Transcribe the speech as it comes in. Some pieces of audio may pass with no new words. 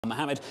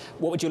Mohamed,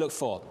 what would you look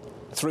for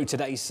through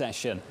today's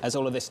session as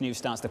all of this news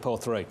starts to pour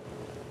through?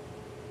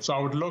 So I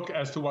would look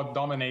as to what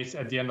dominates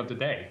at the end of the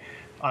day.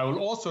 I will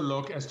also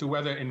look as to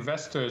whether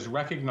investors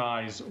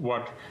recognize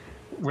what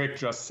Rick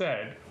just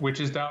said, which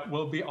is that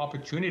will be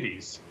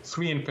opportunities,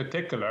 three in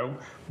particular.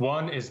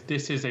 One is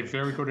this is a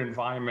very good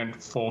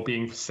environment for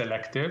being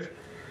selective.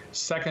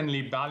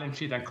 Secondly, balance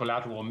sheet and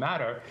collateral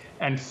matter.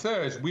 And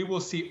third, we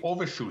will see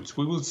overshoots.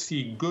 We will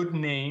see good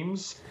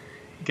names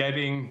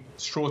getting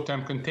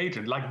short-term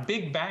contagion. Like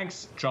big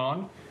banks,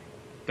 John,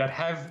 that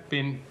have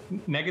been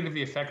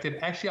negatively affected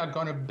actually are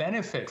going to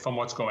benefit from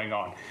what's going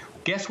on.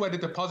 Guess where the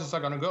deposits are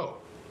going to go?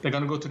 They're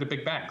going to go to the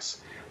big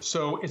banks.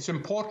 So it's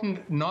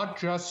important not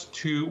just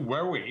to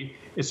worry,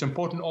 it's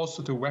important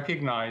also to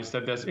recognize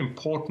that there's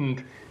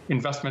important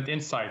investment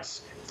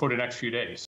insights for the next few days.